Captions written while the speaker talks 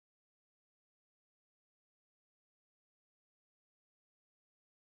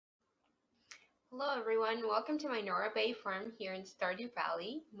Hello everyone, welcome to Minora Bay Farm here in Stardew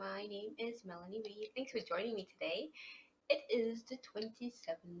Valley. My name is Melanie Reed. Thanks for joining me today. It is the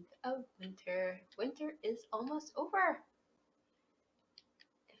 27th of winter. Winter is almost over.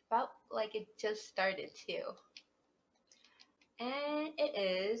 It felt like it just started too. And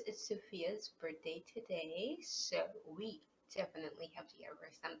it's Sophia's birthday today, so we definitely have to give her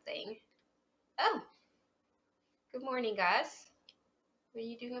something. Oh, good morning guys. What are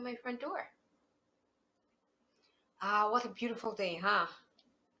you doing at my front door? Ah, what a beautiful day, huh?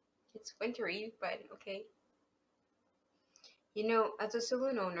 It's wintry, but okay. You know, as a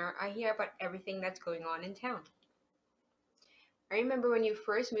saloon owner, I hear about everything that's going on in town. I remember when you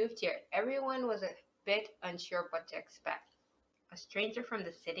first moved here, everyone was a bit unsure what to expect. A stranger from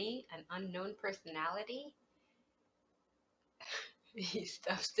the city, an unknown personality. He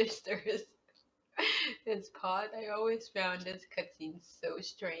stuffs their stirs. This pod, I always found this cutscene so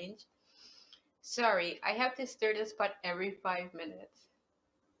strange. Sorry, I have to stir this pot every 5 minutes.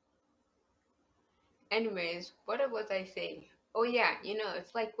 Anyways, what was I saying? Oh yeah,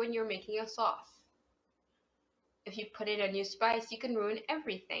 it's like when you're making a sauce. If you put in a new spice, you can ruin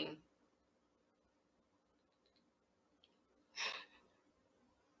everything.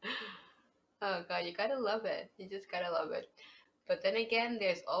 Oh god, you gotta love it. You just gotta love it. But then again,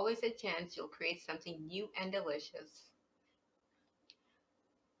 there's always a chance you'll create something new and delicious.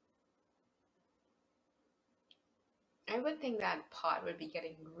 I would think that pot would be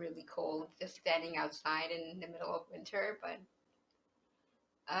getting really cold just standing outside in the middle of winter, but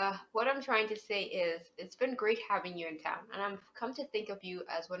what I'm trying to say is it's been great having you in town, and I've come to think of you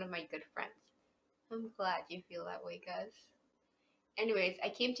as one of my good friends. I'm glad you feel that way, Gus. Anyways, I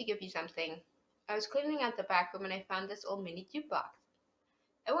came to give you something. I was cleaning out the back room and I found this old mini jukebox.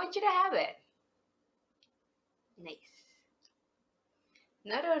 I want you to have it. Nice.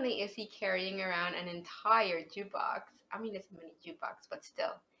 Not only is he carrying around an entire jukebox, I mean it's a mini jukebox, but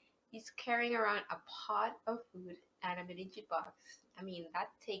still, he's carrying around a pot of food and a mini jukebox. I mean, that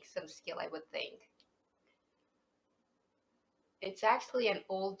takes some skill, I would think. It's actually an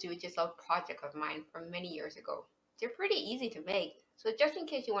old do-it-yourself project of mine from many years ago. They're pretty easy to make, so just in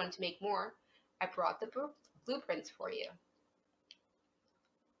case you wanted to make more, I brought the blueprints for you.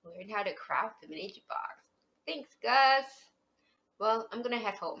 Learn how to craft the mini jukebox. Thanks, Gus! Well, I'm gonna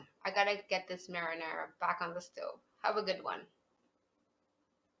head home. I gotta get this marinara back on the stove. Have a good one.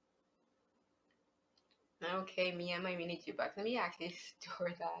 Okay, me and my mini jukebox. Let me actually store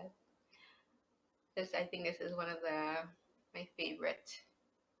that. I think this is one of my favorite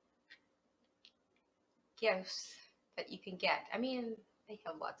gifts that you can get. I mean, I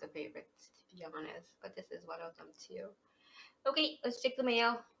have lots of favorites to be honest, but this is one of them too. Okay, let's check the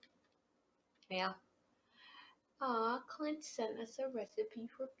mail. Mail. Aw, Clint sent us a recipe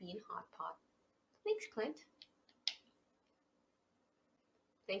for bean hot pot. Thanks, Clint.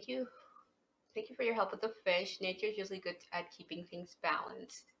 Thank you. Thank you for your help with the fish. Nature's usually good at keeping things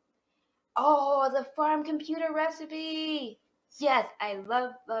balanced. Oh, the farm computer recipe! Yes, I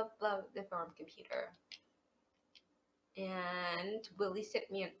love, love, love the farm computer. And Willie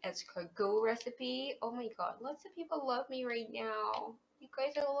sent me an escargot recipe. Oh my god, lots of people love me right now. You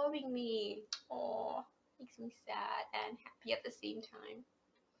guys are loving me. Oh, makes me sad and happy at the same time.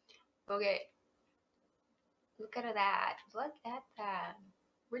 Okay, look at that. Look at that.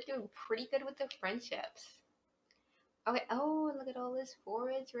 We're doing pretty good with the friendships. Okay, oh, look at all this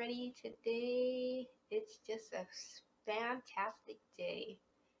forage ready today. It's just a fantastic day.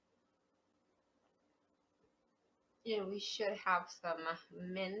 Yeah, we should have some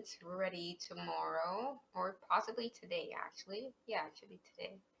mint ready tomorrow, or possibly today, actually. Yeah, it should be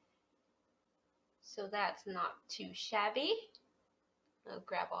today. So that's not too shabby. I'll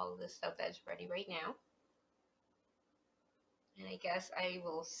grab all of this stuff that's ready right now. And I guess I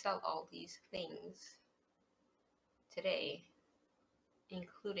will sell all these things today,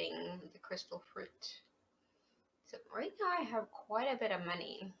 including the crystal fruit. So right now I have quite a bit of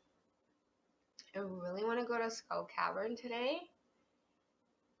money. I really want to go to Skull Cavern today.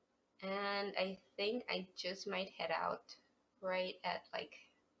 And I think I just might head out right at like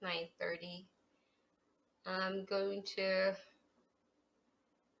 9:30. I'm going to,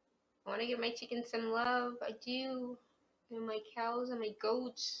 I want to give my chickens some love. I do. And my cows and my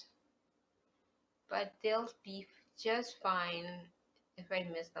goats. But they'll be just fine if I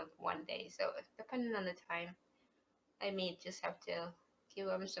miss them for one day. So depending on the time, I may just have to give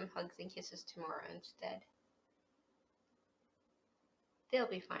them some hugs and kisses tomorrow instead. They'll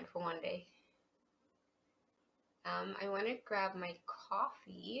be fine for one day. I want to grab my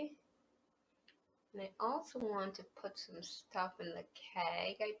coffee. And I also want to put some stuff in the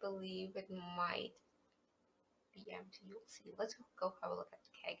keg. I believe it might be empty. You'll see. Let's go have a look at the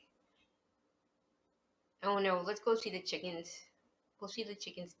keg. Oh no, let's go see the chickens. We'll see the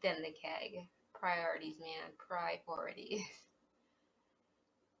chickens, then the keg. Priorities, man. Priorities.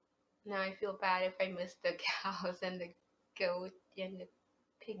 Now I feel bad if I miss the cows and the goat and the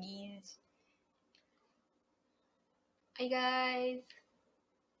piggies. Hi guys.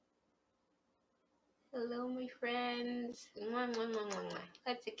 Hello my friends. Mwah, mwah, mwah, mwah, mwah.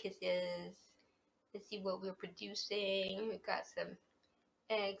 Lots of kisses. Let's see what we're producing. We got some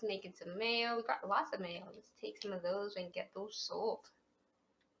eggs, making some mayo. We got lots of mayo. Let's take some of those and get those sold.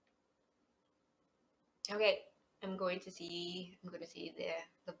 Okay, I'm going to see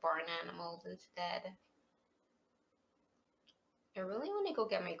the barn animals instead. I really want to go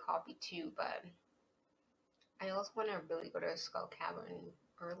get my coffee too, but I also want to really go to Skull Cavern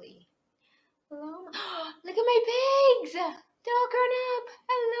early. Hello, look at my pigs! They're all grown up.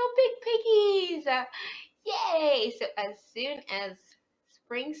 Hello, big piggies! Yay! So as soon as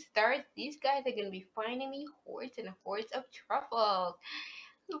spring starts, these guys are gonna be finding me hordes and hordes of truffles.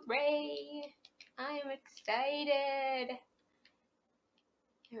 Hooray! I am excited.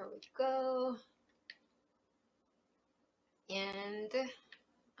 Here we go. And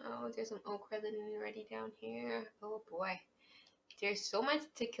oh, there's some oak resin already down here. Oh boy. There's so much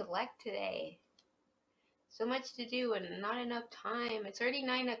to collect today. So much to do and not enough time. It's already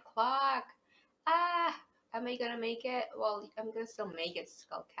 9 o'clock. Ah, am I gonna make it? Well, I'm gonna still make it to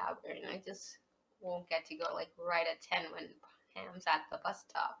Skull Cavern. I just won't get to go like right at 10 when Pam's at the bus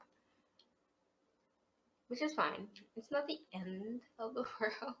stop. Which is fine. It's not the end of the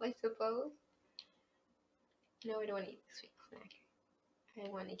world, I suppose. No, I don't want to eat the sweet snack. I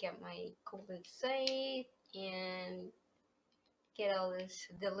want to get my golden site and get all this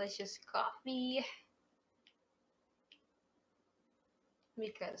delicious coffee.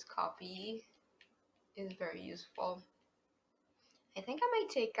 Because coffee is very useful. I think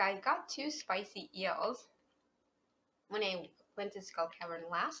I got 2 spicy eels when I went to Skull Cavern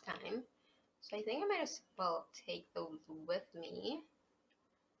last time. So I think I might as well take those with me.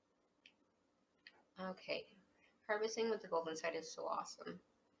 Okay. Harvesting with the golden side is so awesome.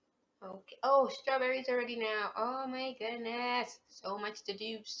 Okay. Oh, strawberries already now. Oh my goodness. So much to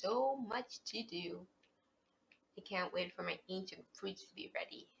do. So much to do. I can't wait for my ancient fruits to be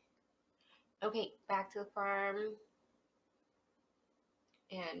ready. Okay, back to the farm.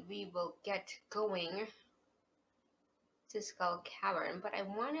 And we will get going to Skull Cavern. But I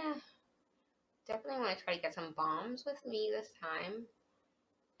definitely want to try to get some bombs with me this time.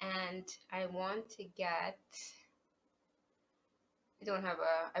 And I want to get...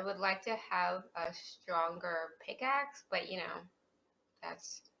 I would like to have a stronger pickaxe, but you know,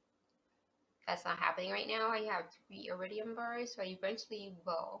 that's not happening right now. I have 3 iridium bars, so I eventually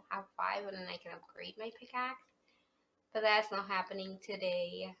will have 5 and then I can upgrade my pickaxe. But that's not happening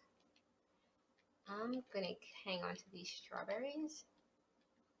today. I'm gonna hang on to these strawberries.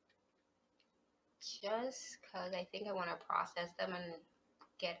 Just because I think I want to process them and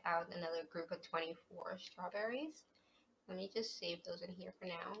get out another group of 24 strawberries. Let me just save those in here for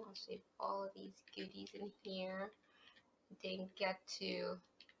now. I'll save all of these goodies in here. Didn't get to...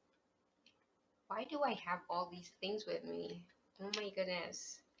 Why do I have all these things with me? Oh my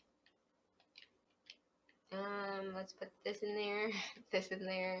goodness. Let's put this in there, this in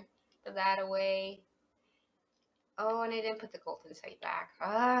there, put that away. Oh, and I didn't put the golden sight back.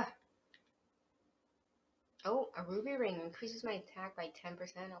 Ah! Oh, a ruby ring increases my attack by 10%.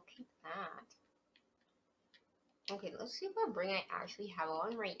 I'll keep that. Okay, let's see what ring I actually have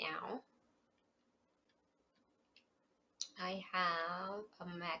on right now. I have a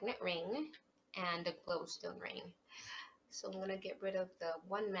magnet ring and a glowstone ring. So I'm going to get rid of the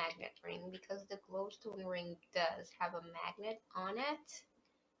 1 magnet ring because the glowstone ring does have a magnet on it.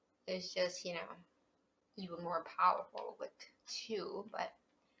 It's just, you know, even more powerful with 2. But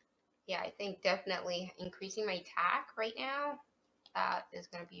yeah, I think definitely increasing my attack right now, that is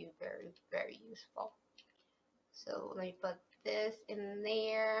going to be very, very useful. So let me put this in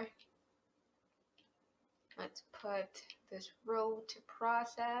there. Let's put this row to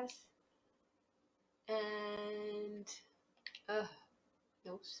process. And,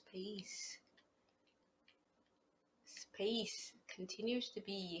 no space. Space continues to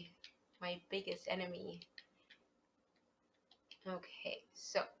be my biggest enemy. Okay,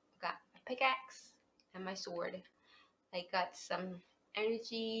 so got my pickaxe and my sword. I got some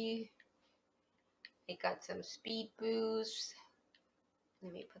energy. I got some speed boost.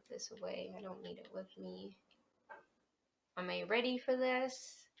 Let me put this away. I don't need it with me. Am I ready for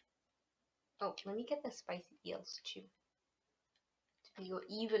this? Oh, let me get the spicy eels too. To go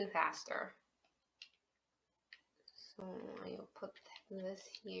even faster. So I'll put this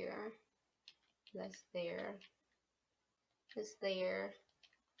here. This there. This there.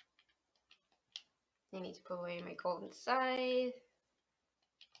 I need to put away my golden scythe.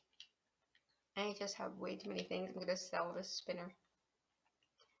 I just have way too many things. I'm gonna sell this spinner.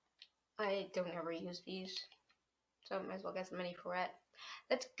 I don't ever use these, so I might as well get some money for it.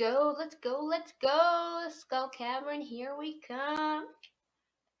 Let's go, let's go, let's go! Skull Cavern, here we come.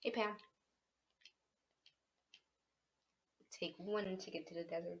 Hey Pam. Take one to get to the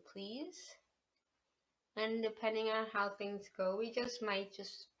desert, please. And depending on how things go, we might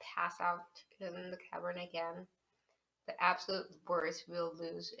just pass out in the cavern again. The absolute worst we'll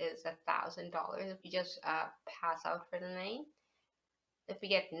lose is $1,000 if we just pass out for the night. If we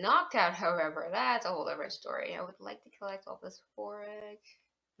get knocked out, however, that's a whole different story. I would like to collect all this forage.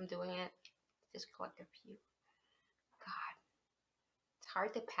 I'm doing it. Just collect a few. God, it's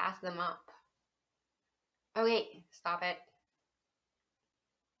hard to pass them up. Okay, stop it.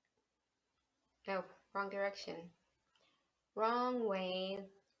 No, wrong direction. Wrong way.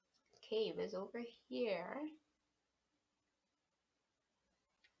 Cave is over here.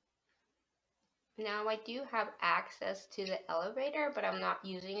 Now I do have access to the elevator, but I'm not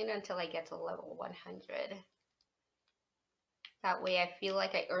using it until I get to level 100. That way I feel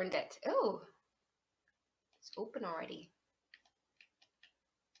like I earned it. Oh, it's open already.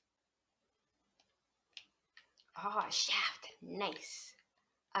 Ah, shaft. Nice.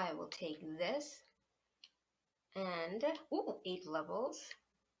 I will take this. And, ooh, 8 levels.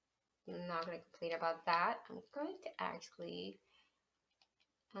 I'm not going to complain about that. I'm going to actually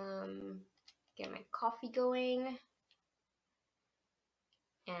get my coffee going.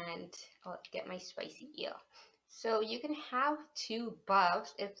 And I'll get my spicy eel. So you can have 2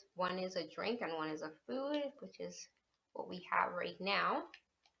 buffs if one is a drink and one is a food, which is what we have right now.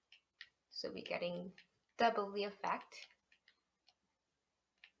 So we're getting double the effect.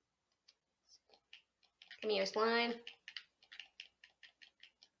 Come here, slime.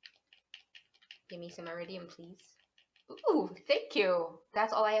 Give me some iridium, please. Ooh, thank you.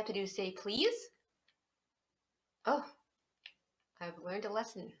 That's all I have to do is say please. Oh, I've learned a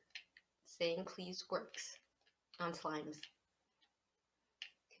lesson. Saying please works on slimes.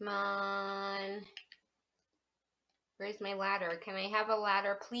 Come on. Where's my ladder? Can I have a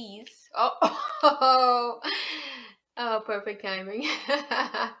ladder, please? Oh, oh, perfect timing.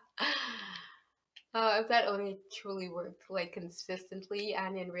 If that only truly worked like consistently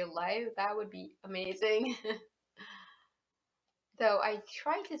and in real life, that would be amazing. So I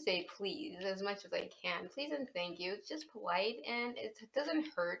try to say please as much as I can. Please and thank you. It's just polite and it doesn't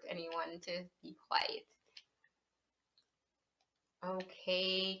hurt anyone to be polite.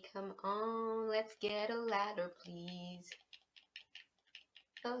 Okay, come on. Let's get a ladder, please.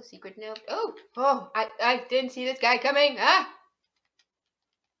 Oh, secret note. Oh, I didn't see this guy coming. Ah!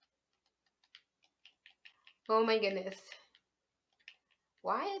 Oh my goodness.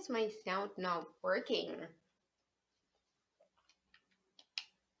 Why is my sound not working?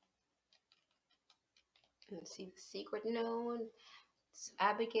 Let's see the secret note. It's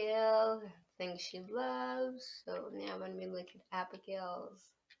Abigail. Things she loves. So now when we look at Abigail's,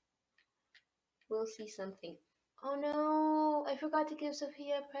 we'll see something. Oh no! I forgot to give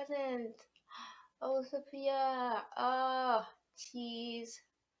Sophia a present. Oh, Sophia. Oh, jeez.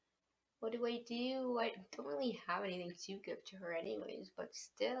 What do? I don't really have anything to give to her anyways, but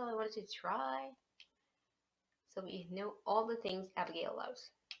still, I wanted to try. So we know all the things Abigail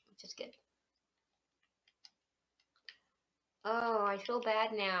loves, which is good. Oh, I feel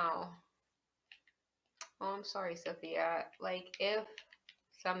bad now. Oh, I'm sorry, Sophia. Like, if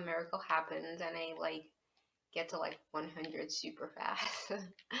some miracle happens and I, like, get to, like, 100 super fast,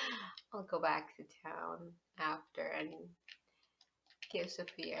 I'll go back to town after and give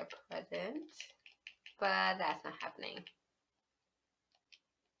Sophia a present. But that's not happening.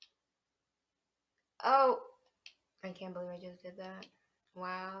 Oh, I can't believe I just did that.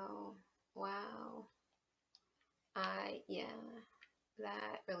 Wow. Wow. Yeah,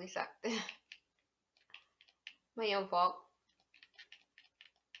 that really sucked. My own fault.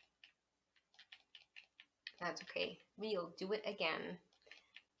 That's okay. We'll do it again.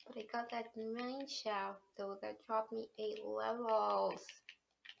 But I got that mine shaft though that dropped me 8 levels.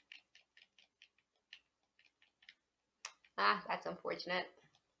 Ah, that's unfortunate.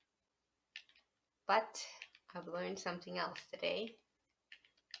 But I've learned something else today.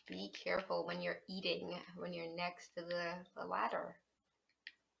 Be careful when you're eating, when you're next to the ladder.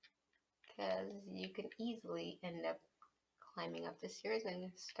 Because you can easily end up climbing up the stairs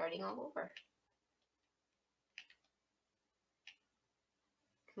and starting all over.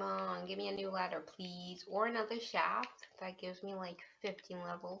 Come on, give me a new ladder, please. Or another shaft. That gives me like 15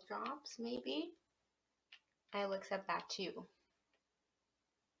 level drops, maybe. I'll accept that too.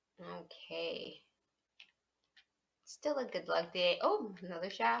 Okay. Still a good luck day. Oh, another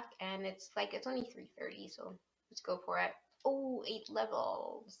shaft. And it's only 3:30, so let's go for it. Oh, 8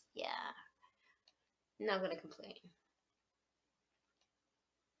 levels. Yeah. Not gonna complain.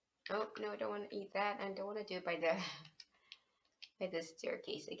 Oh, no, I don't want to eat that. I don't want to do it by the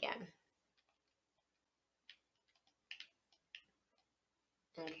staircase again.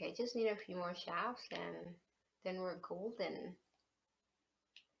 Okay, just need a few more shafts and then we're golden.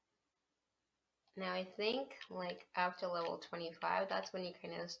 Now I think like after level 25, that's when you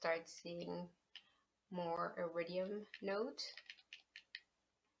kind of start seeing more iridium nodes.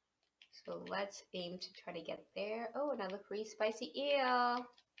 So let's aim to try to get there. Oh, another free spicy eel.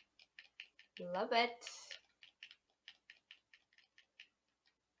 Love it.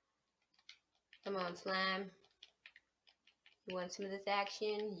 Come on, slime. You want some of this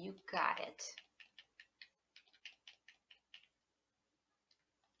action? You got it.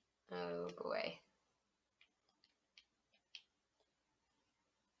 Oh boy.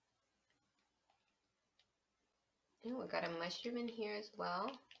 Oh, we got a mushroom in here as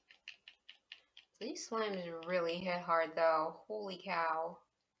well. These slimes really hit hard though. Holy cow.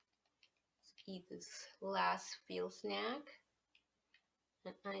 Let's eat this last field snack.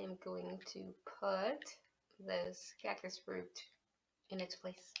 And I am going to put this cactus fruit in its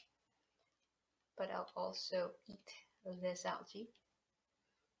place. But I'll also eat this algae.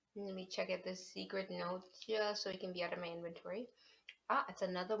 Let me check out this secret note just so it can be out of my inventory. Ah, it's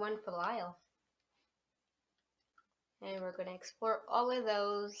another one for Lyle. And we're going to explore all of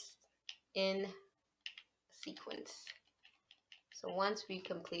those in sequence. So once we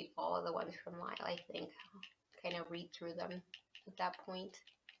complete all of the ones from Lyle, I think I'll kind of read through them at that point.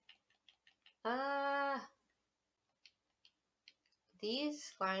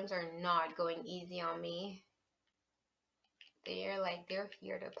 These slimes are not going easy on me. They're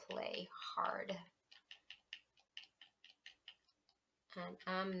here to play hard. And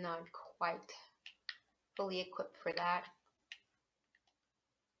I'm not quite fully equipped for that.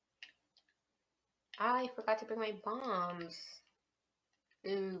 I forgot to bring my bombs.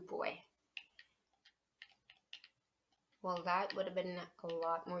 Ooh boy. Well, that would have been a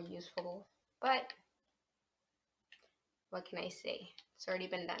lot more useful, but what can I say? It's already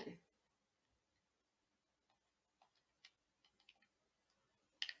been done.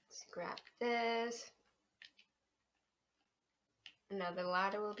 Let's grab this. Another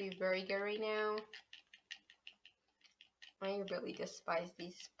ladder will be very good right now. I really despise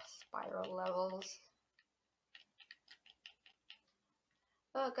these spiral levels.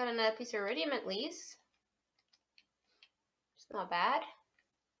 Oh, got another piece of iridium at least. It's not bad.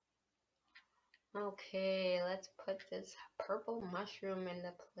 Okay, let's put this purple mushroom in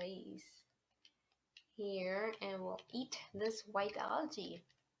the place here and we'll eat this white algae.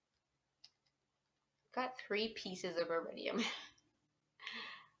 Got 3 pieces of iridium,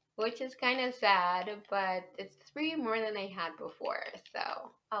 which is kind of sad, but it's 3 more than I had before,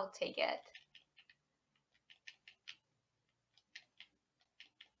 so I'll take it.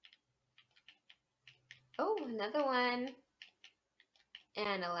 Oh, another one.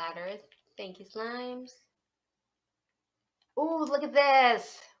 And a ladder. Thank you, slimes. Oh, look at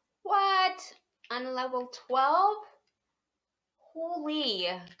this. What? On level 12? Holy,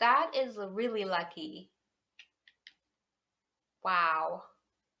 that is really lucky. Wow.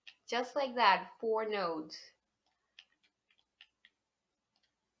 Just like that, 4 nodes.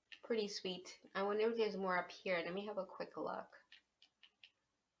 Pretty sweet. I wonder if there's more up here. Let me have a quick look.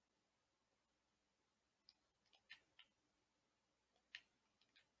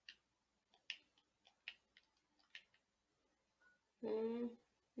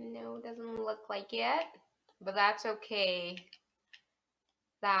 No, doesn't look like it, but that's okay.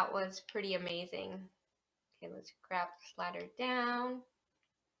 That was pretty amazing. Okay, let's grab this ladder down.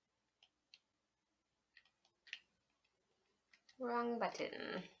 Wrong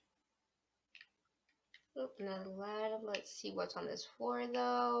button. Oop, another ladder. Let's see what's on this floor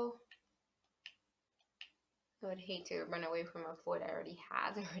though. I would hate to run away from a floor that already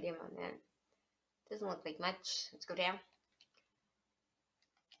has iridium on it. Doesn't look like much. Let's go down.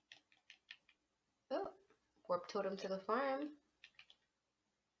 Oh, warp totem to the farm.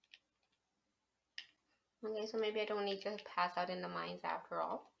 Okay, so maybe I don't need to pass out in the mines after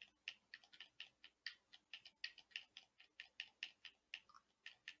all.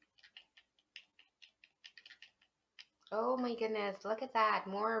 Oh my goodness, look at that.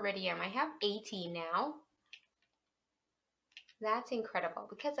 More iridium. I have 18 now. That's incredible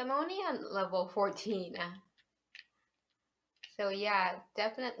because I'm only on level 14. So yeah,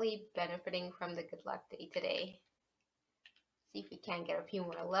 definitely benefiting from the good luck day today. See if we can get a few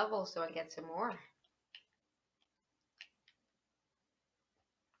more levels so I get some more.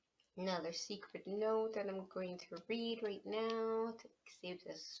 Another secret note that I'm going to read right now to save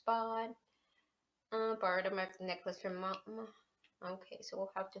this spot. Borrowed a necklace from Mom. Okay, so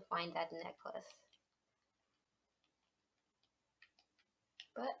we'll have to find that necklace.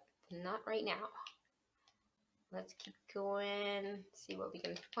 But not right now. Let's keep going, see what we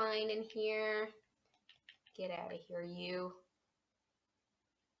can find in here. Get out of here, you.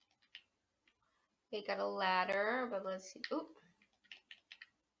 Okay, got a ladder, but let's see. Oop.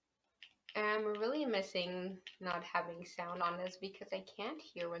 I'm really missing not having sound on this because I can't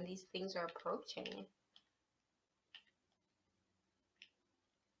hear when these things are approaching.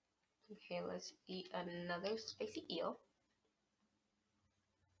 Okay, let's eat another spicy eel.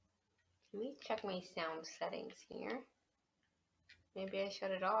 Let me check my sound settings here. Maybe I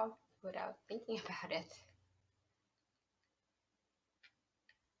shut it off without thinking about it.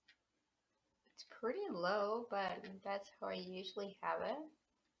 It's pretty low, but that's how I usually have it.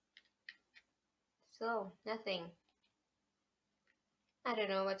 So, nothing. I don't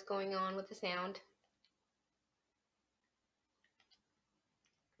know what's going on with the sound.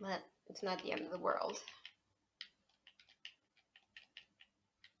 But it's not the end of the world.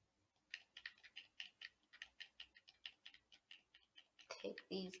 Take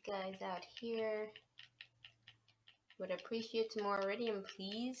these guys out here. Would appreciate some more iridium,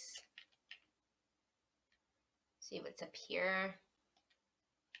 please. See what's up here.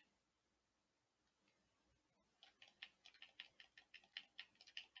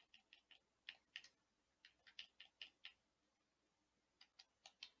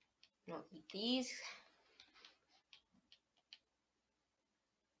 I'll eat these.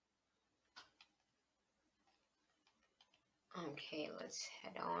 Okay, let's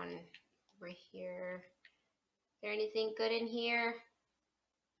head on over here. Is there anything good in here?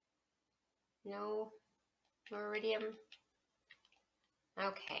 No? No iridium?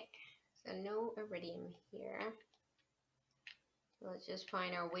 Okay, so no iridium here. Let's just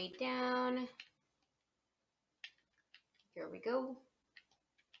find our way down. Here we go.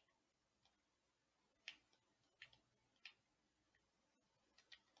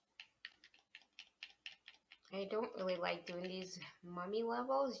 I don't really like doing these mummy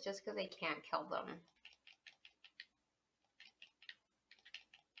levels just because I can't kill them.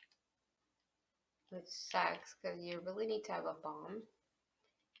 Which sucks because you really need to have a bomb.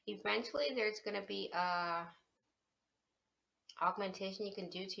 Eventually there's going to be a augmentation you can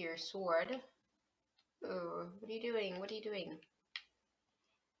do to your sword. Oh, what are you doing? What are you doing?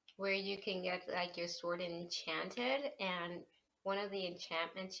 Where you can get like your sword enchanted, and one of the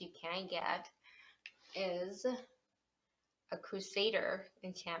enchantments you can get is a Crusader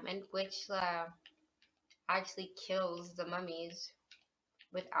enchantment, which actually kills the mummies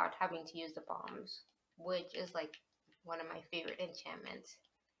without having to use the bombs, which is like one of my favorite enchantments.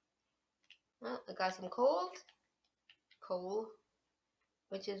 Well, I got some coal,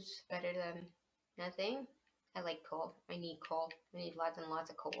 which is better than nothing. I like coal. I need coal. I need lots and lots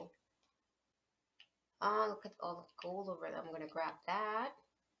of coal. Oh, look at all the gold over there. I'm gonna grab that.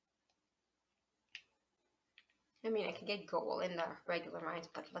 I mean, I can get gold in the regular mines,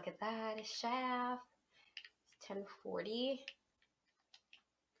 but look at that, a shaft. It's 1040.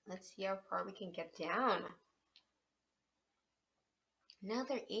 Let's see how far we can get down.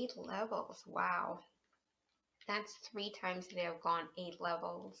 Another 8 levels. Wow. That's 3 times today I've gone 8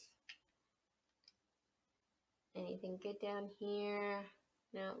 levels. Anything good down here?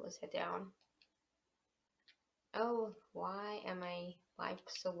 No, let's head down. Oh, why am my life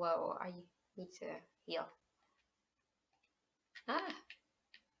so low? I need to heal. Ah!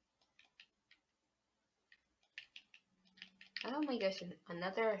 Oh my gosh,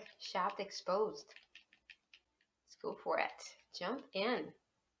 another shaft exposed. Let's go for it. Jump in.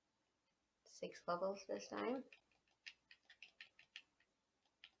 6 levels this time.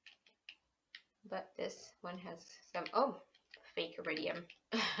 But this one has some, oh, fake iridium.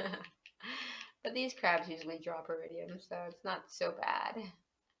 But these crabs usually drop iridium, so it's not so bad.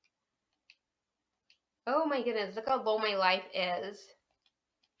 Oh my goodness, look how low my life is.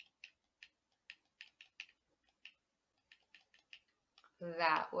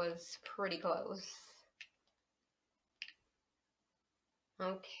 That was pretty close.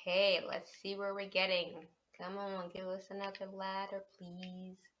 Okay, let's see where we're getting. Come on, give us another ladder,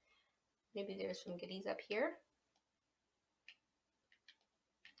 please. Maybe there's some goodies up here.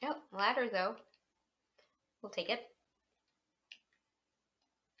 ladder though. We'll take it.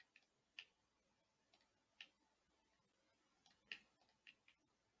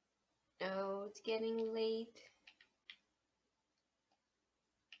 Oh, it's getting late.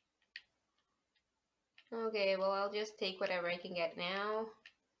 Okay, well, I'll just take whatever I can get now.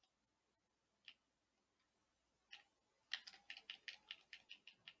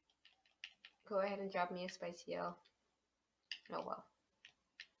 Go ahead and drop me a spicy ale. Oh well.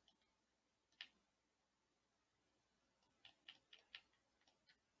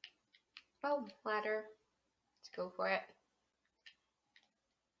 Oh, ladder. Let's go for it.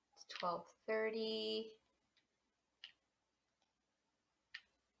 It's 12:30.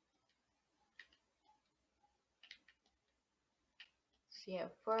 See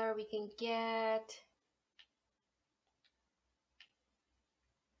how far we can get.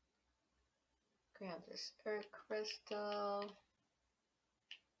 Grab this earth crystal.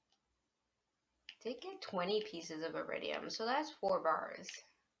 Did get 20 pieces of iridium, so that's 4 bars.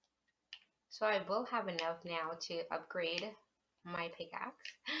 So I will have enough now to upgrade my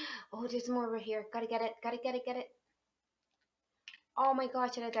pickaxe. Oh, there's more over here. Gotta get it, gotta get it, get it. Oh my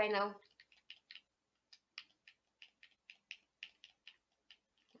gosh, did I dino?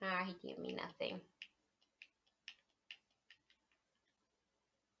 Ah, he gave me nothing.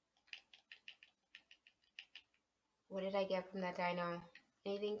 What did I get from that dino?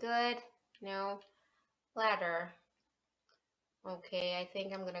 Anything good? No. Ladder. Okay, I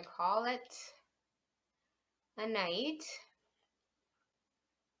think I'm gonna call it a night.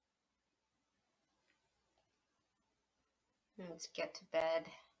 Let's get to bed.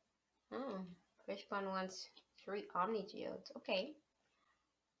 Oh, Fishbone wants 3 Omni Geodes. Okay.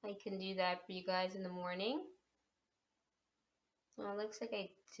 I can do that for you guys in the morning. Well, it looks like I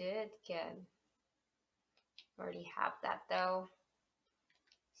did get. Already have that though.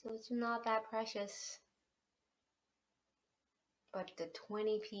 So it's not that precious. But the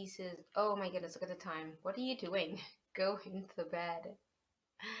 20 pieces. Oh my goodness, look at the time. What are you doing? Go into bed.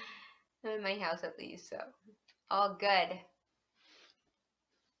 I'm in my house at least, so all good.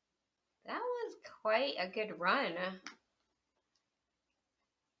 That was quite a good run.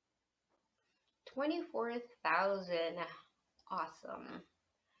 24,000. Awesome.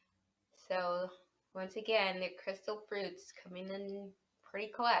 So once again, the crystal fruits coming in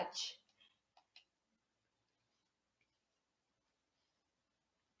pretty clutch.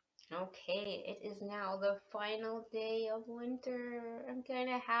 Okay, it is now the final day of winter. I'm kind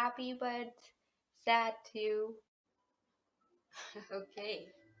of happy, but sad too. Okay,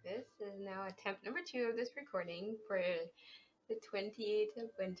 this is now attempt number 2 of this recording for the 28th of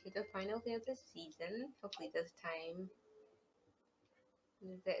winter, the final day of the season. Hopefully this time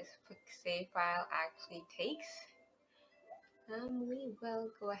this save file actually takes. We will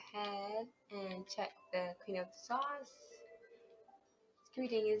go ahead and check the Queen of Sauce.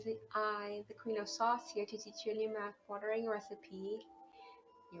 Greetings, I, the Queen of Sauce, here to teach you a new mouth-watering recipe.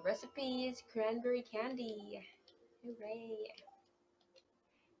 Your recipe is cranberry candy. Hooray!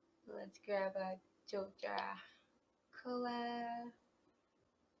 Let's grab a Joja Cola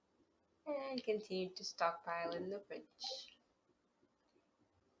and continue to stockpile in the fridge.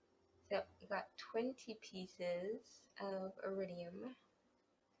 So we got 20 pieces of iridium.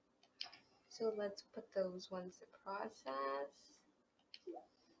 So let's put those ones to process.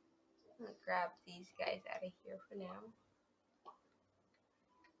 I'll grab these guys out of here for now.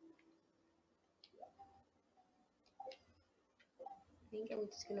 I think I'm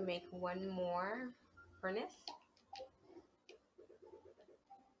just gonna make one more furnace.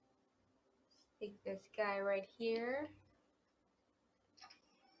 Take this guy right here.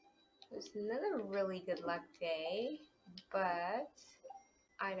 It's another really good luck day, but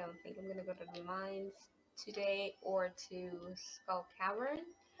I don't think I'm gonna go to the mines today or to Skull Cavern.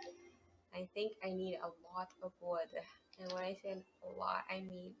 I think I need a lot of wood, and when I say a lot, I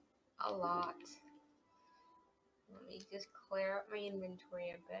mean a lot. Let me just clear up my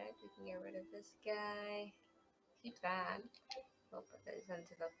inventory a bit. We can get rid of this guy. Keep that. We'll put this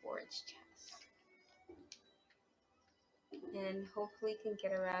into the forage chest. And hopefully can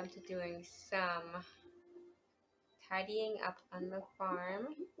get around to doing some tidying up on the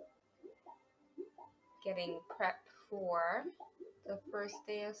farm. Getting prepped for the first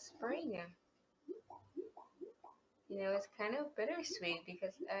day of spring. You know, it's kind of bittersweet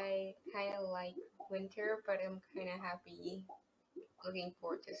because I kind of like winter, but I'm kind of happy looking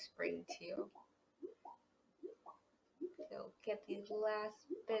forward to spring too. So get these last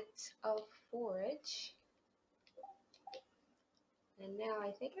bits of forage. And now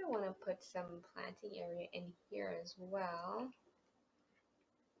I think I want to put some planting area in here as well.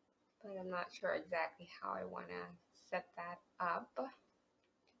 but I'm not sure exactly how I want to set that up.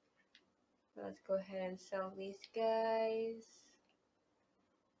 Let's go ahead and sell these guys.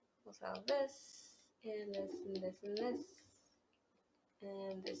 We'll sell this, and this, and this, and this,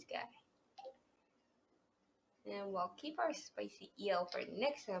 and this guy. And we'll keep our spicy eel for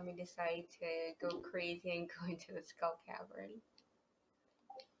next time we decide to go crazy and go into the skull cavern.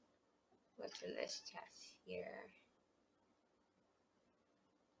 What's in this chest here?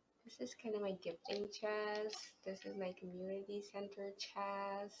 This is kind of my gifting chest. This is my community center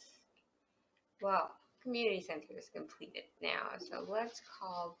chest. Well, community center is completed now, so let's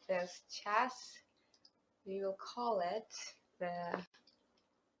call this chest, we will call it the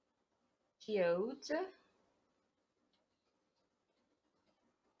Geode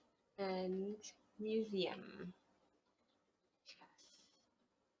and Museum chest.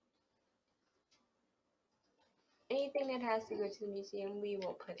 Anything that has to go to the museum, we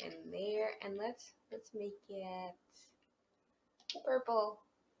will put in there, and let's make it purple.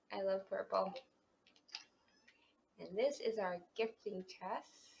 I love purple. And this is our gifting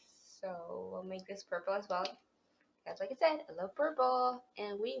chest, so we'll make this purple as well. Because like I said, I love purple,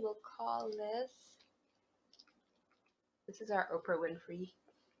 and we will call this is our Oprah Winfrey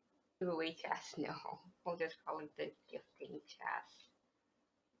giveaway chest. No, we'll just call it the gifting chest.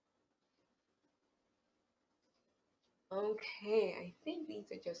 Okay, I think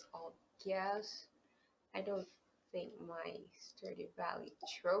these are just all gifts. I don't think my Stardew Valley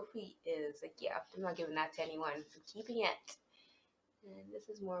trophy is a gift. I'm not giving that to anyone. I'm keeping it. And this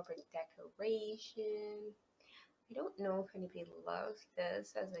is more of a decoration. I don't know if anybody loves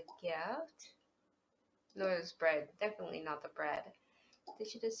this as a gift. No, it's bread. Definitely not the bread.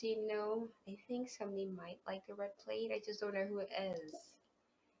 Did you just see no? I think somebody might like the red plate. I just don't know who it is.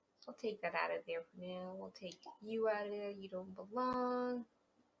 I'll take that out of there for now. We'll take you out of there. You don't belong.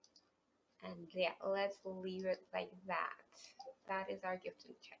 And yeah, let's leave it like that. That is our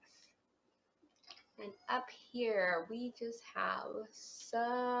gifting chest. And up here, we just have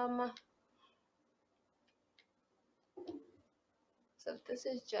some. So this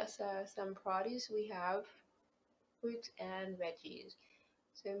is just some produce. We have fruits and veggies.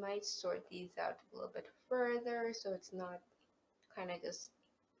 So we might sort these out a little bit further so it's not kind of just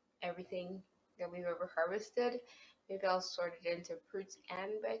everything that we've ever harvested. Maybe I'll sort it into fruits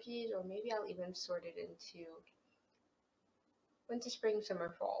and veggies, or maybe I'll even sort it into winter, spring,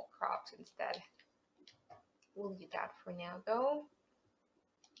 summer, fall crops instead. We'll leave that for now though.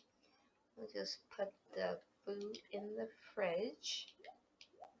 We'll just put the food in the fridge.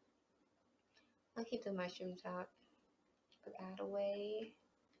 I'll keep the mushrooms out. Put that away.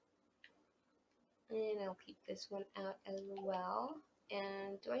 And I'll keep this one out as well.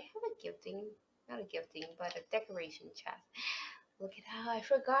 And do I have a gifting? Not a gifting, but a decoration chest. Look at how I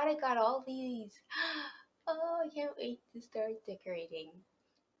forgot I got all these. Oh, I can't wait to start decorating.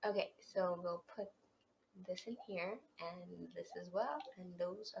 Okay, so we'll put this in here and this as well. And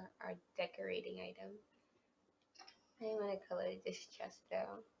those are our decorating items. I want to color this chest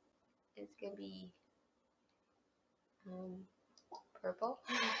though. It's going to be purple.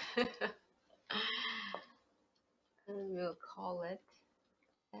 And we'll call it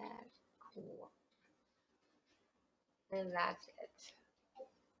that. Cool. And that's it.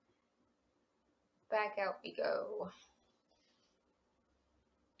 Back out we go.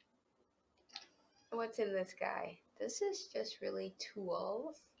 What's in this guy? This is just really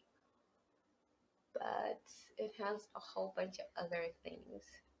tools, but it has a whole bunch of other things.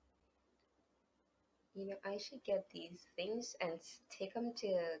 You know, I should get these things and take them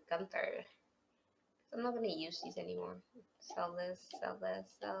to Gunther. I'm not going to use these anymore. Sell this, sell this,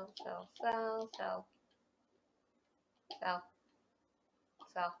 sell, sell, sell, sell, sell,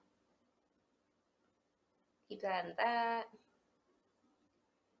 sell. Keep that and that.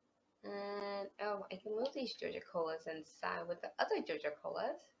 And oh, I can move these Joja Colas inside with the other Joja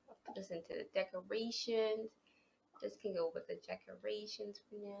Colas. I'll put this into the decorations. This can go with the decorations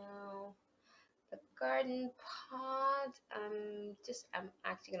for now. The garden pot, I'm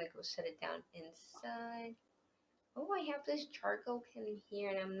actually gonna go set it down inside. Oh, I have this charcoal can here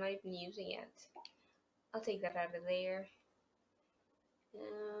and I'm not even using it. I'll take that out of there.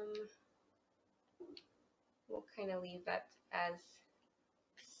 We'll kind of leave that as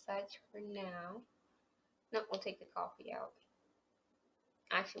such for now. No, we'll take the coffee out.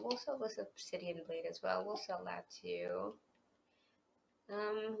 Actually, we'll sell this obsidian blade as well. We'll sell that too.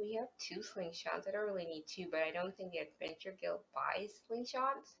 We have 2 slingshots. I don't really need 2, but I don't think the Adventure Guild buys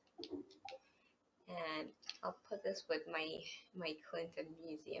slingshots. And I'll put this with my Clinton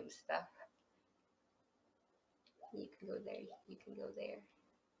Museum stuff. You can go there. You can go there.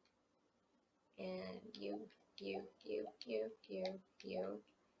 you.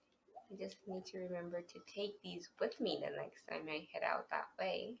 I just need to remember to take these with me the next time I head out that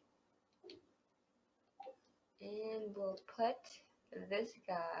way. And we'll put this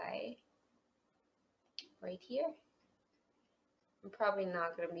guy right here. I'm probably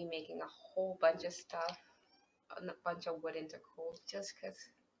not going to be making a whole bunch of stuff, a bunch of wood into coal, just because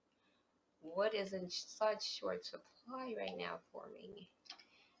wood is in such short supply right now for me.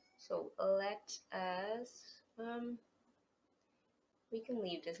 So let us, we can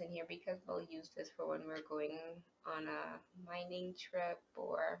leave this in here because we'll use this for when we're going on a mining trip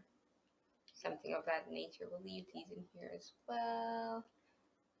or something of that nature. We'll leave these in here as well.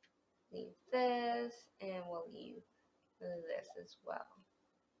 Leave this, and we'll leave this as well.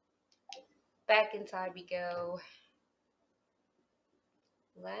 Back inside we go.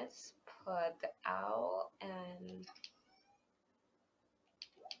 Let's put the owl and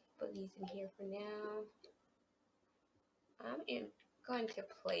put these in here for now. I'm going to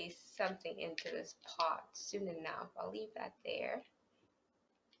place something into this pot soon enough. I'll leave that there.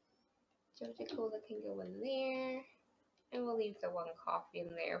 Joja Cola can go in there. And we'll leave the one coffee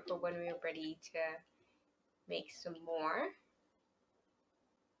in there for when we're ready to make some more.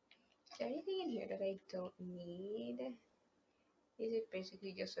 Is there anything in here that I don't need? These are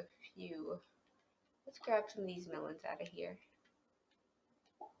basically just a few. Let's grab some of these melons out of here.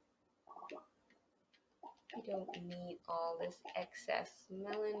 We don't need all this excess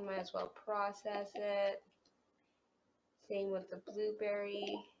melon. Might as well process it. Same with the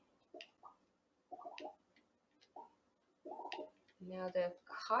blueberry. Now the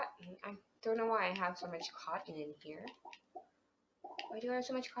cotton. I don't know why I have so much cotton in here. Why do I have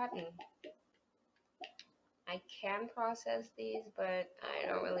so much cotton? I can process these, but I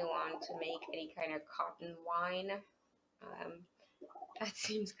don't really want to make any kind of cotton wine. That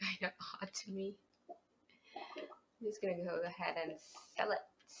seems kind of odd to me. I'm just gonna go ahead and sell it.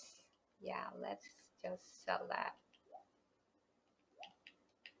 Yeah, let's just sell that.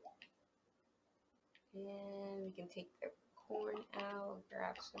 And we can take the corn out,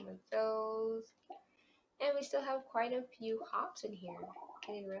 grab some of those. And we still have quite a few hops in here.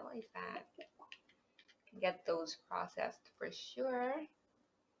 I didn't realize that. Get those processed for sure.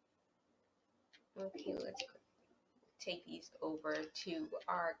 Okay, let's take these over to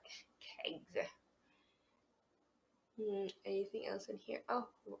our kegs. Anything else in here? Oh,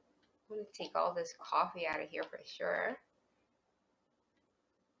 I'm going to take all this coffee out of here for sure.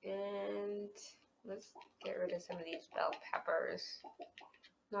 And let's get rid of some of these bell peppers.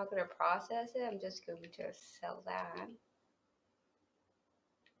 I'm not going to process it. I'm just going to sell that.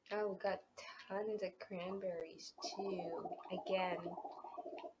 Oh, we got tons of cranberries too. Again,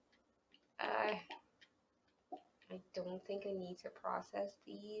 I don't think I need to process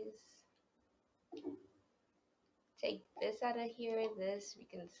these. Take this out of here. This, we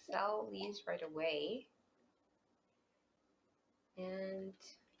can sell these right away. And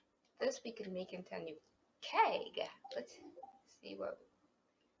this we can make into a new keg. Let's see what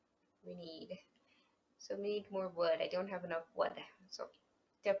we need. So we need more wood. I don't have enough wood. So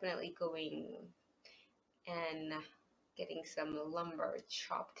definitely going and getting some lumber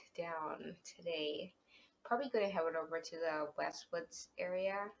chopped down today. Probably going to head over to the Westwoods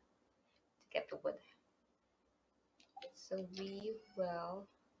area to get the wood. So we will,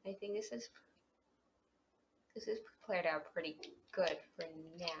 I think this is played out pretty good for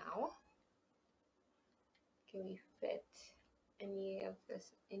now. Can we fit any of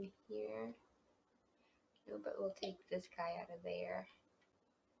this in here? No, but we'll take this guy out of there.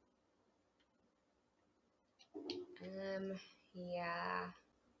 Yeah,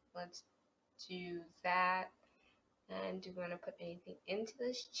 let's do that. And do we want to put anything into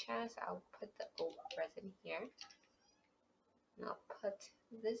this chest? I'll put the oak resin here. And I'll put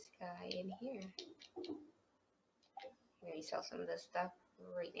this guy in here. I'm going to sell some of this stuff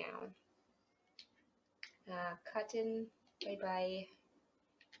right now. Cotton, bye bye.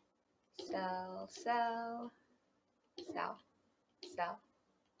 Sell, sell, sell, sell,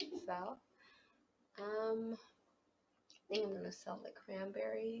 sell. I think I'm going to sell the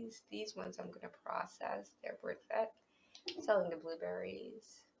cranberries. These ones I'm going to process. They're worth it. Selling the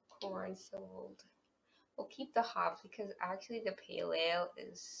blueberries. Corn sold. We'll keep the hops because actually the pale ale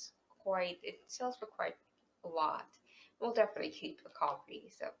is it sells for quite a lot. We'll definitely keep the coffee.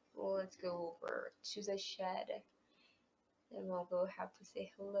 So let's go over to the shed. And we'll go have to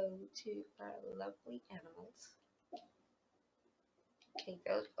say hello to our lovely animals. Take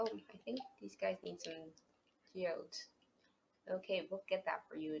those. Oh, I think these guys need some geodes. Okay, we'll get that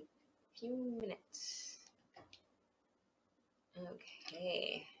for you in a few minutes.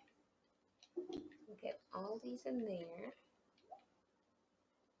 Okay. We'll get all all these in there.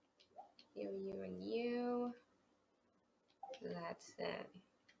 You, and you. That's it.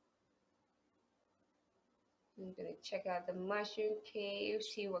 I'm gonna check out the mushroom cave,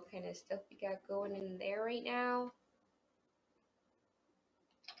 see what kind of stuff we got going in there right now.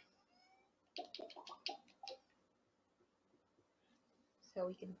 So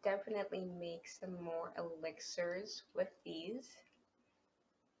we can definitely make some more elixirs with these.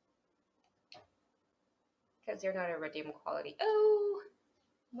 Because they're not a redeem quality. Oh!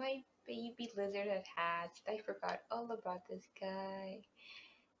 My baby lizard had hatched. I forgot all about this guy.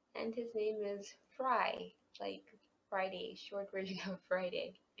 And his name is Fry. Like Friday, short version of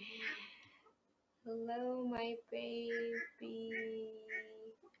Friday. Hello, my baby.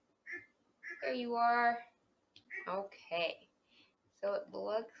 There you are. Okay. So it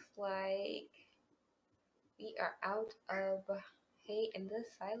looks like we are out of hay in this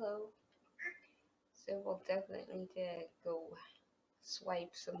silo. So we'll definitely need to go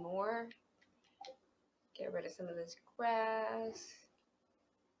swipe some more. Get rid of some of this grass.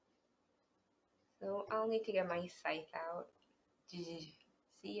 So I'll need to get my scythe out. See,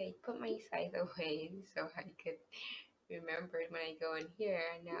 I put my scythe away so I could remember it when I go in here.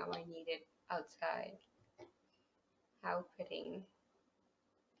 Now I need it outside. How fitting.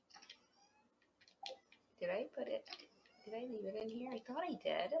 Did I put it? Did I leave it in here? I thought I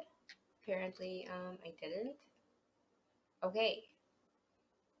did. Apparently, I didn't. Okay.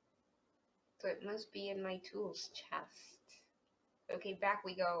 So it must be in my tools chest. Okay, back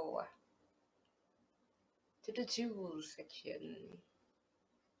we go. To the tools section.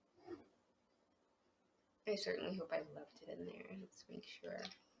 I certainly hope I left it in there. Let's make sure.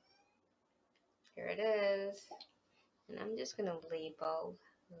 Here it is. And I'm just gonna label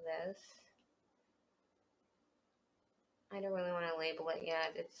this. I don't really want to label it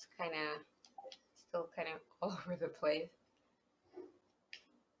yet. It's still kind of all over the place.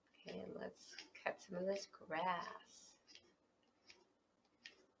 Okay, let's cut some of this grass.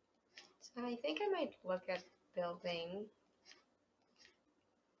 So I think I might look at building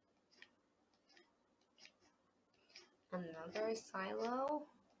another silo.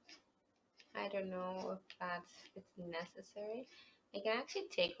 I don't know if it's necessary. I can actually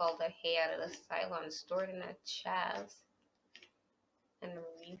take all the hay out of the silo and store it in a chest and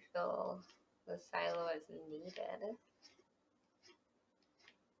refill the silo as needed.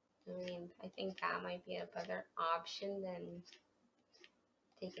 I mean, I think that might be a better option than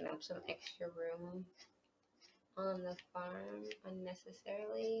taking up some extra room on the farm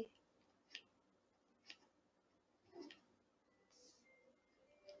unnecessarily.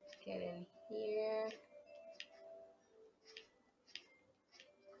 Let's get in here.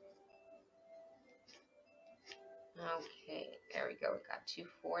 Okay, there we go. We got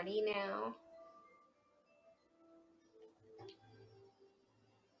 240 now.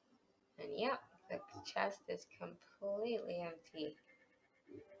 And yep, the chest is completely empty.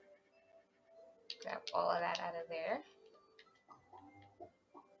 Grab all of that out of there.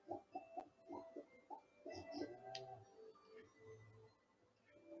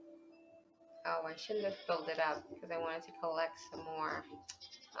 Oh, I shouldn't have filled it up because I wanted to collect some more.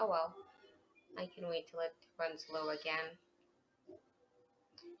 Oh well, I can wait till it runs low again.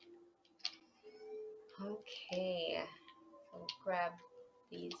 Okay, so grab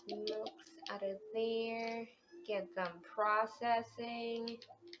these milks out of there, get them processing.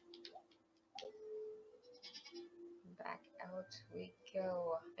 Back out we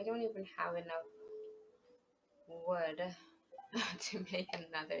go. I don't even have enough wood to make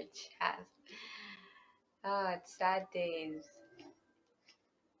another chest. Ah, it's sad days.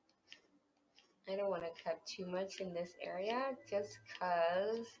 I don't want to cut too much in this area just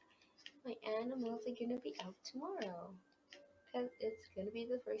because my animals are going to be out tomorrow. Because it's going to be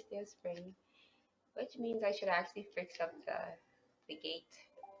the first day of spring. Which means I should actually fix up the gate.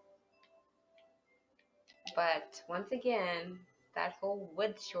 But once again, that whole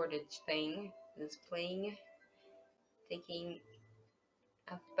wood shortage thing is taking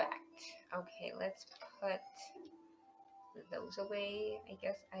effect. Okay, let's put those away. I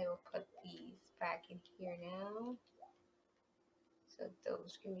guess I will put these back in here now. So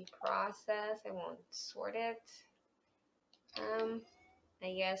those can be processed. I won't sort it.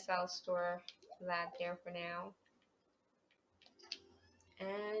 I guess I'll store that there for now.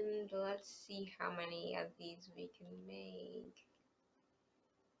 And let's see how many of these we can make.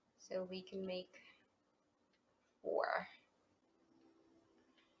 So we can make 4.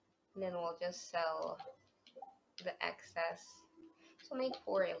 And then we'll just sell the excess. So make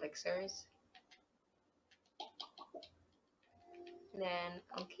 4 elixirs. Then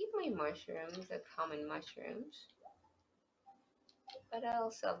I'll keep my mushrooms, the common mushrooms, but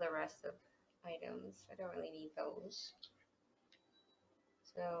I'll sell the rest of items. I don't really need those.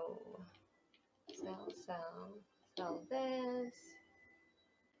 So sell this.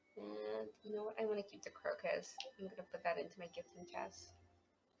 And you know what? I want to keep the crocus. I'm gonna put that into my gifting chest.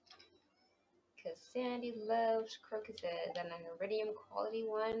 Because Sandy loves crocuses, and an iridium quality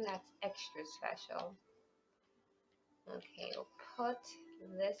one that's extra special. Okay, we'll put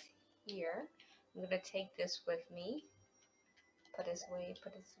this here. I'm gonna take this with me. Put this away,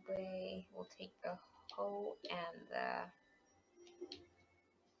 put this away. We'll take the hoe and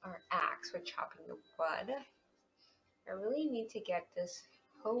our axe for chopping the wood. I really need to get this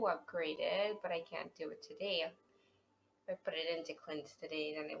hoe upgraded, but I can't do it today. If I put it into Clint's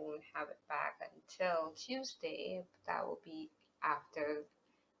today, then I won't have it back until Tuesday. That will be after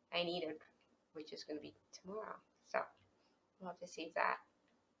I need it, which is going to be tomorrow. So I'll have to save that.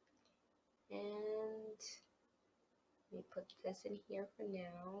 And let me put this in here for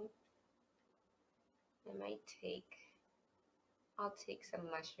now. I'll take some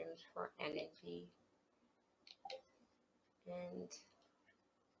mushrooms for energy. And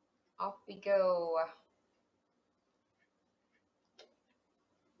off we go.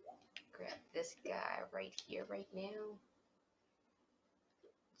 Grab this guy right here, right now.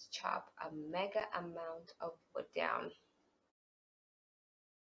 Let's chop a mega amount of wood down.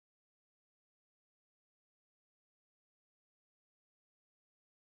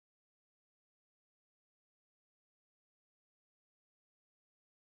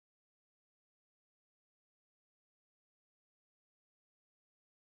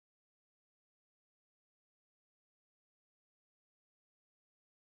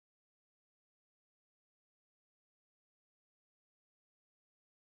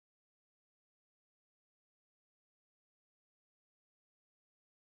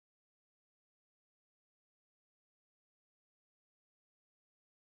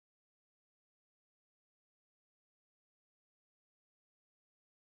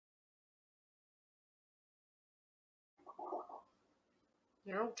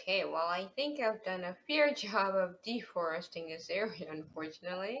 Okay, well, I think I've done a fair job of deforesting this area,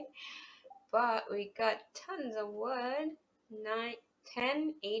 unfortunately. But we got tons of wood.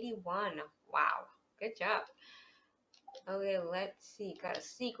 1081. Wow, good job. Okay, let's see. Got a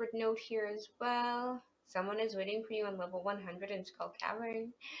secret note here as well. Someone is waiting for you on level 100 in Skull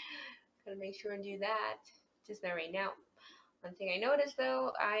Cavern. Gotta make sure and do that. Just not right now. One thing I noticed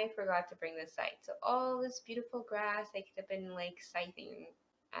though, I forgot to bring the scythe. So all this beautiful grass I could have been like scything,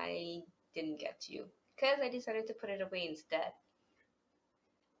 I didn't get to because I decided to put it away instead.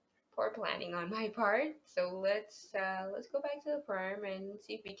 Poor planning on my part. So let's go back to the farm and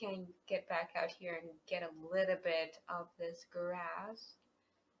see if we can get back out here and get a little bit of this grass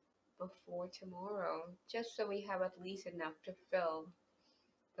before tomorrow, just so we have at least enough to fill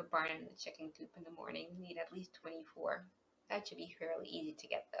the barn and the chicken coop in the morning. We need at least 24. That should be fairly easy to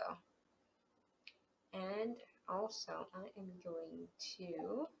get though. And also, I am going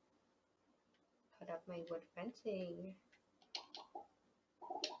to put up my wood fencing.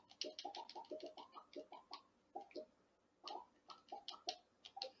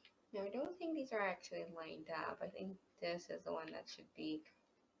 Now, I don't think these are actually lined up. I think this is the one that should be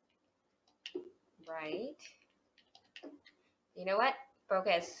right. You know what?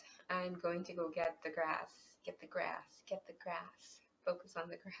 Focus. I'm going to go get the grass. Get the grass. Get the grass. Focus on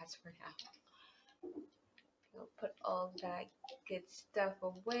the grass for now. I'll put all that good stuff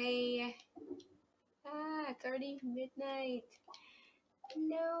away. Ah, it's already midnight.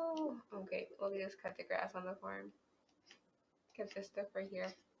 No. Okay, we'll just cut the grass on the farm. Get this stuff right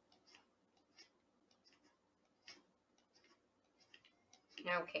here.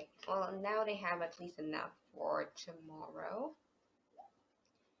 Okay, well now they have at least enough for tomorrow.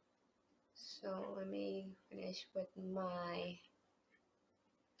 So let me finish with my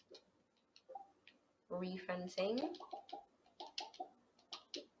refencing.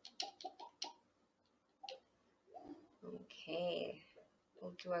 Okay,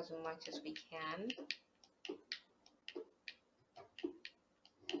 we'll do as much as we can.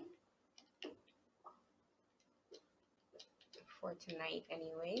 For tonight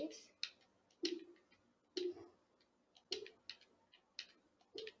anyways.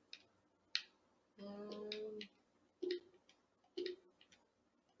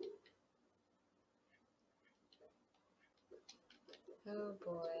 Oh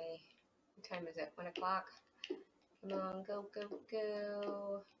boy. What time is it? 1 o'clock? Come on, go, go,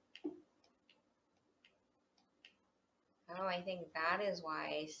 go. Oh, I think that is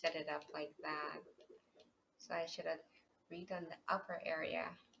why I set it up like that. So I should have redone the upper area.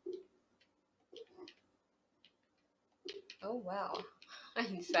 Oh well.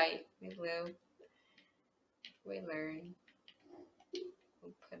 Hindsight. We live. We learn.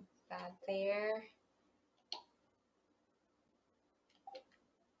 We'll put that there.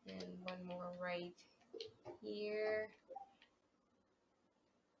 And one more right here.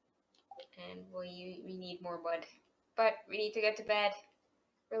 And we need more wood. But we need to get to bed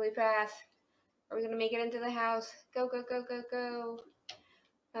really fast. Are we gonna make it into the house? Go, go, go, go, go.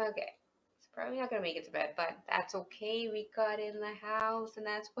 Okay. It's probably not gonna make it to bed, but that's okay. We got in the house and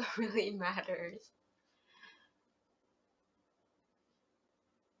that's what really matters.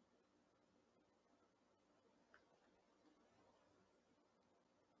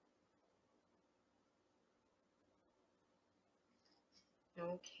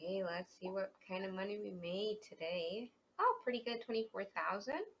 Okay, let's see what kind of money we made today. Oh, pretty good,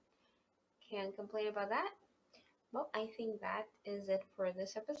 24,000. Can't complain about that. Well, I think that is it for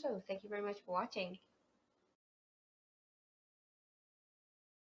this episode. Thank you very much for watching.